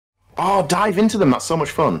Oh, dive into them. That's so much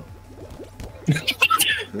fun.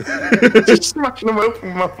 Just smashing them open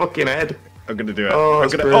with my fucking head. I'm gonna do it. Oh, I'm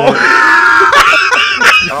gonna. oh.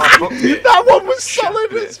 Oh, fuck it. That one was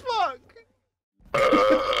solid as fuck.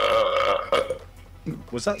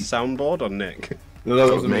 Was that soundboard or Nick? No,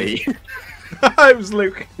 that wasn't me. It was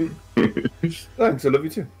Luke. Thanks, I love you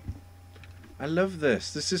too. I love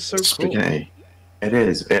this. This is so cool. Spaghetti. It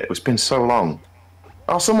is. It's been so long.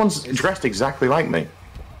 Oh, someone's dressed exactly like me.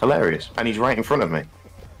 Hilarious. And he's right in front of me.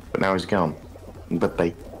 But now he's gone. But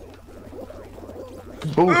they.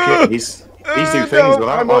 Bullshit. These two things no,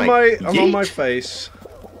 without I'm on my face.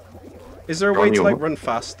 Is there a way to like run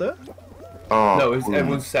faster? Oh, No,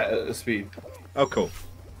 everyone's set at a speed. Oh, cool.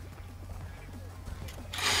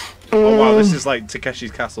 Oh wow, this is like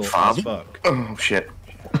Takeshi's Castle as fuck. Oh shit.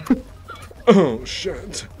 Oh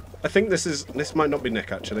shit. I think this might not be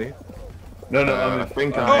Nick actually. No, I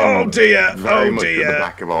think Oh dear! very Oh much at the dear!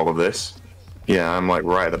 back of all of this. Yeah, I'm like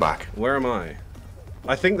right at the back. Where am I?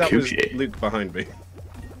 I think that was Coochie. Luke behind me.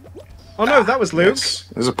 Oh no, that was Luke. Yes.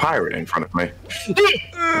 There's a pirate in front of me.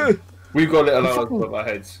 We've got little arrows above our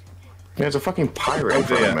heads. There's a fucking pirate in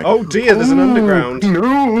front of me. Oh dear, there's an underground.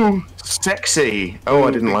 No! Sexy! Oh,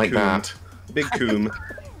 I didn't like Cuum. that. Big Cuum.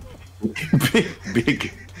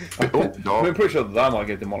 big. Oh, I'm dog. pretty sure that might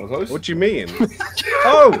get demonetized. What do you mean?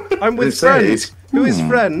 Oh, I'm with friends. Who is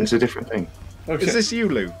friend? It's a different thing. Oh, Is shit. this you,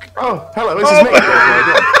 Luke? Oh, hello, this is me.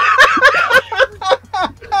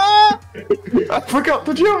 I forgot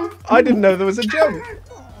to jump. I didn't know there was a jump.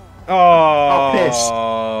 Oh,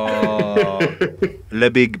 le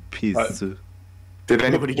big piece. Did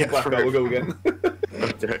anybody We'll get back up, through? we'll go again.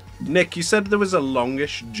 Okay. Nick, you said there was a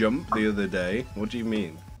longish jump the other day. What do you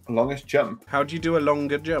mean? Longest jump. How do you do a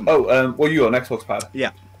longer jump? Oh, well, you on Xbox pad.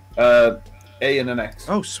 Yeah. A and an X.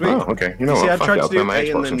 Oh, sweet. Oh, okay. You know See, what? I Fuck tried it, to I'll do put my A and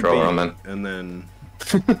Xbox then controller B, on then. and then.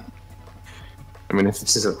 I mean, if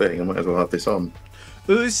this is a thing, I might as well have this on.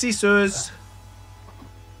 Ooh, scissors.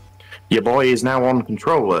 Your boy is now on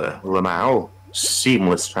controller. Lamal.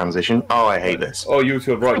 Seamless transition. Oh, I hate this. Oh, you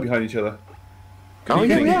two are right behind each other. Oh,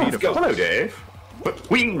 evening, yeah. beautiful. Hello, Dave.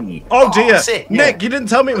 Whee! Oh dear, sick, Nick, yeah. you didn't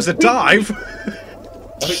tell me it was a dive.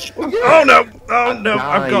 Oh no! Oh no!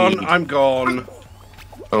 I'm gone! I'm gone!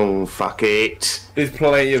 Oh, fuck it. There's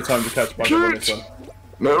plenty of time to catch back up on this one.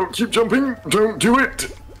 No, keep jumping. Don't do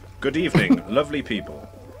it. Good evening, lovely people.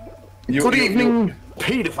 Good evening,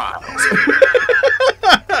 paedophiles.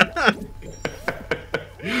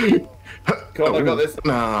 Come on, I got this.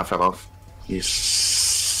 No, I fell off.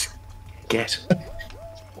 Yes. Get.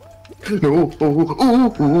 No. I'm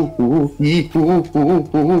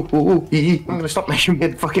gonna stop making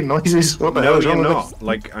weird fucking noises. What the hell No, is you're wrong with not. this?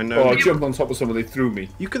 Like, I know. Oh, I jumped on top of someone, they threw me.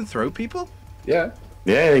 You can throw people? Yeah.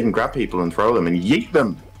 Yeah, you can grab people and throw them and yeet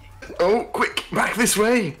them. Oh, quick, back this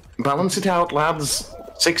way. Balance it out, lads.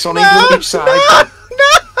 6 on each side.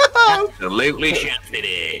 No! Absolutely shafted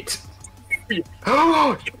it.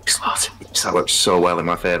 Oh, that works so well in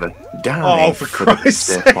my favour. Damn. Oh, for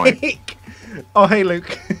Christ's sake! Oh, hey,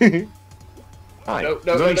 Luke. Hi. No,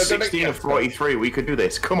 There's only no, 16 of 43. We could do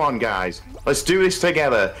this. Come on, guys. Let's do this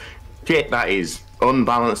together. Shit, that is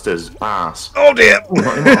unbalanced as ass. Oh dear!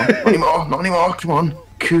 Not anymore. Not anymore. Not anymore. Come on.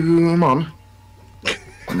 Come on.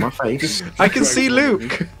 On my face. I can see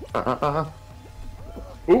Luke. Oh,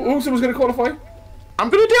 someone's going to qualify? I'm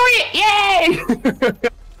gonna do it! Yay!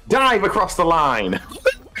 Dive across the line.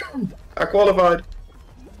 I qualified.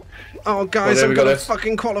 Oh, guys, there I'm we go, gonna this.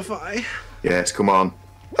 fucking qualify. Yes, come on.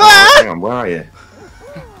 Ah! Oh, hang on, where are you?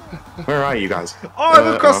 Where are you guys?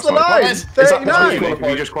 Oh, I've crossed the sorry. line. Is that 39. you?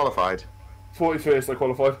 You just qualified. 41st, I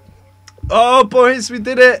qualified. Oh, boys, we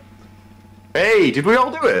did it. Hey, did we all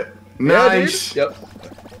do it? Yeah, Nice. Yep.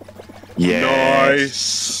 Yes.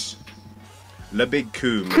 Nice. Le big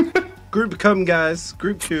Cuum. Group Cuum, guys.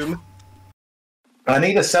 Group Cuum. I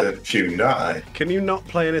need a set tune, don't I? Can you not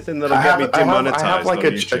play anything that'll get me demonetized I have like on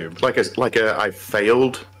a YouTube? like a I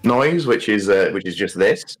failed noise, which is just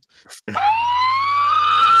this.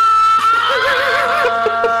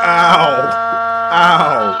 Ow!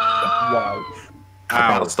 Ow! Wow. I Ow!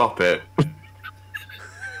 can't stop it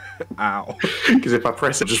Ow! because if I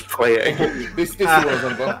press it, just play it. This is what I was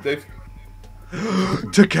on about, Dave.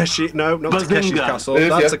 Takeshi, no, not Takeshi's Castle. It is,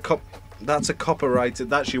 That's yeah. that's a copyrighted.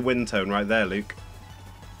 That's your wind tone right there, Luke.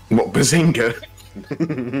 What bazinga?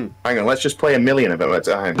 Hang on, let's just play a million of it at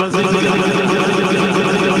a time.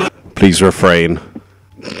 Please refrain.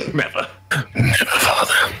 Never, never,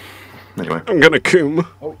 father. Anyway, I'm gonna Cuum.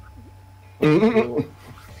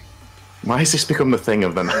 why has this become the thing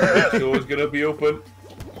of the night? The door's going to be open.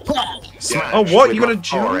 Smash Oh, what? with You gotta my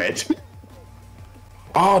jump? forehead.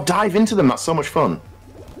 Oh, dive into them. That's so much fun.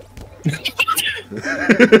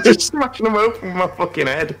 Just smashing them open with my fucking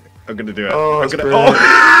head. I'm gonna do it. Oh, I'm gonna. brilliant.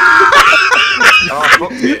 Oh! Oh,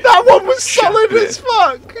 fuck it. That one was solid as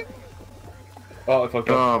fuck. Oh, I fucked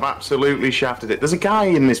up. Oh, I've absolutely shafted it. There's a guy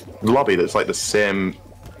in this lobby that's like the same.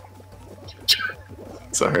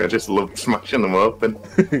 Sorry, I just love smashing them open.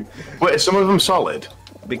 Wait, are some of them solid?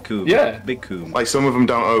 Big Cuum. Yeah. Big Cuum. Like some of them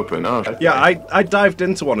don't open. Oh, Yeah, I dived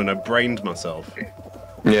into one and I brained myself.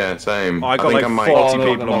 yeah, same. Oh, I got think like I might 40 no,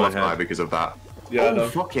 people no, on no, my qualify head. because of that. Yeah, Oh, no.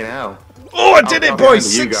 fucking hell. Oh, I did it, I'll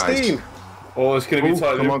boys! handle you guys. 16! Oh, it's gonna be Ooh,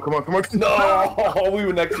 tight. come on, come on, come on. No, we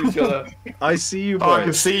were next to each other. I see you, Oh, I can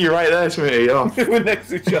boys. see you right there, Smitty. Oh, We were next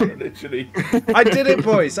to each other, literally. I did it,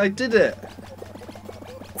 boys. I did it.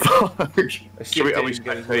 fuck. Are we Dave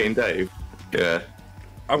spectating Dave? Yeah.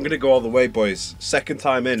 I'm gonna go all the way, boys. Second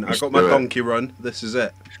time in. I Let's got my do it. donkey run. This is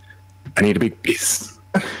it. I need a big piece.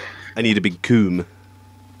 I need a big Cuum.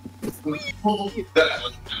 It's gonna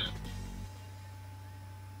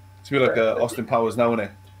be like Austin Powers now,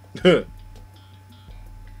 innit?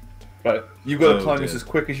 Right, you've got to Oh, climb dear. this as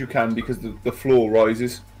quick as you can because the floor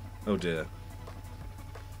rises. Oh dear.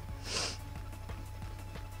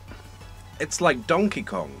 It's like Donkey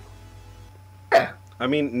Kong. Yeah. I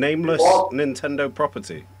mean, nameless Nintendo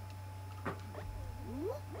property.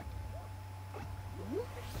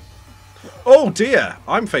 Oh dear,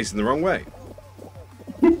 I'm facing the wrong way.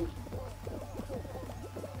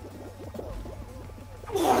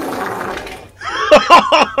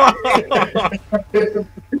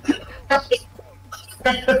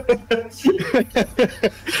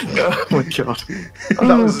 Oh my god.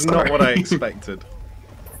 That was not what I expected.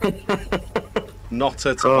 Not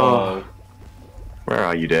at all. Where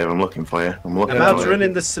are you, Dave? I'm looking for you. I'm looking I'm for you.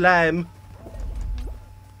 outrunning the slime.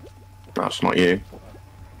 That's not you.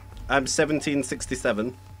 I'm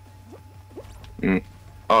 1767. Oh,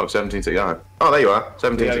 1769. Oh, there you are.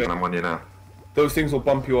 1769. Yeah. I'm on you now. Those things will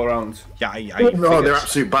bump you around. Yeah, I Oh, figured. they're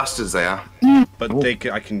absolute bastards, they are. But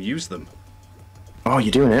I can use them. Oh,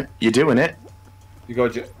 you're doing it. You're doing it. You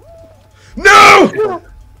got your... No!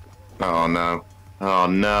 Oh, no. Oh,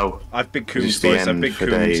 no. I've big This coomed, is the boys. I've end big for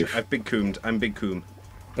coomed. Dave. I've big coomed. I'm big coom.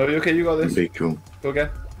 No, you okay? You got this. Be cool. Go again.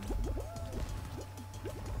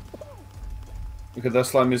 Look at that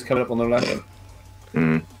slime is coming up on the left.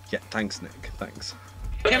 Yeah, thanks, Nick. Thanks.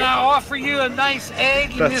 Can I offer you a nice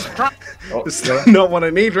egg in this crunch? Oh, It's yeah. not what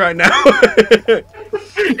I need right now.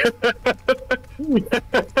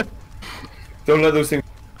 Don't let those things...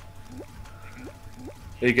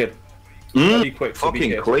 There you go. Be quick, so be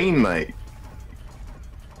Fucking careful. clean, mate.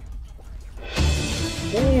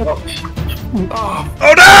 Oh,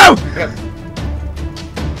 Oh no!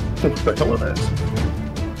 what the hell is this?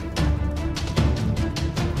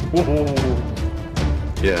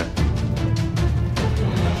 Whoa. Yeah.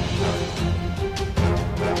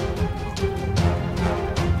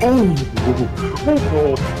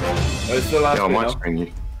 It's the last Yeah, I bit might now. spring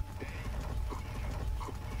you.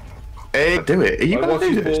 Hey, do it. Are you I gonna watched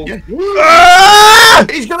do you this? fall. Yeah. Ah!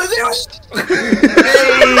 He's gonna do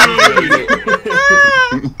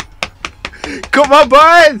it! Come on,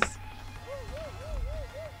 boys!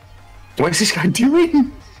 What is this guy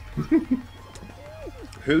doing?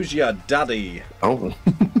 Who's your daddy? Oh.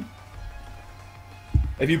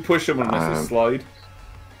 If you push him on this slide,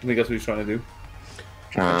 I think that's what he's trying to do.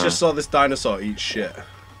 I just saw this dinosaur eat shit.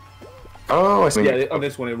 Oh, I see. Yeah, on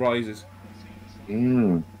this one it rises.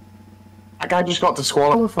 That guy just got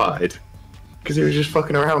disqualified because he was just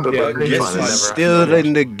fucking around at Yeah, the green yes, line and he's never Still actually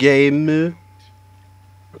in the game.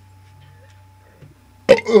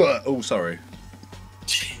 Oh, sorry.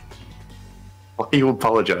 Why are you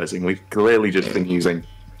apologising? We've clearly just been using.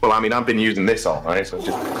 Well, I mean, I've been using this all night, so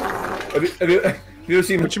just. Have you ever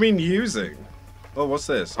seen... What do you mean using? Oh, what's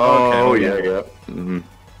this? Oh, okay. yeah, yeah. Mm-hmm.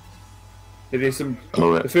 If there's some... I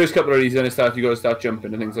love The it. first couple of these, then it starts, you gotta start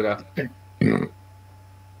jumping and things like that.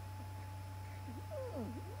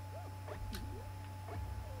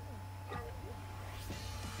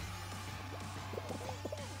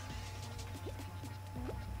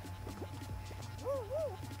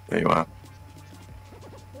 There you are.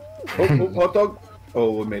 Oh, hot dog.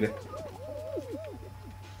 Oh, we made it.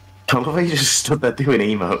 I love how you just stood there doing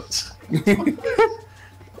emotes.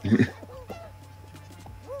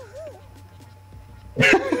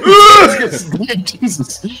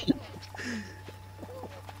 Jesus.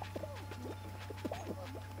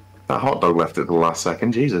 That hot dog left at the last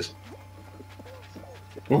second, Jesus.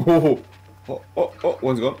 Oh,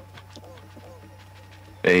 one's gone.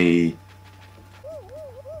 Hey.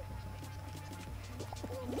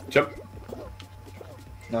 Jump.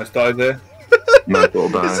 Nice dive there. Nice little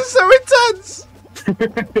This dive. is so intense!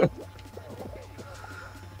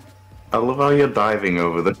 I love how you're diving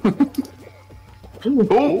over them.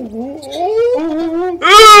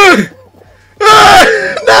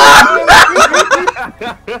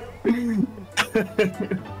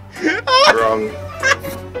 Wrong.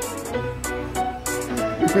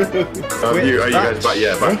 Are you guys back?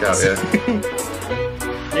 Yeah, back out, yeah.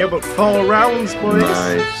 Yeah, but 4 rounds, boys.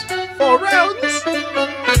 Nice. 4 rounds.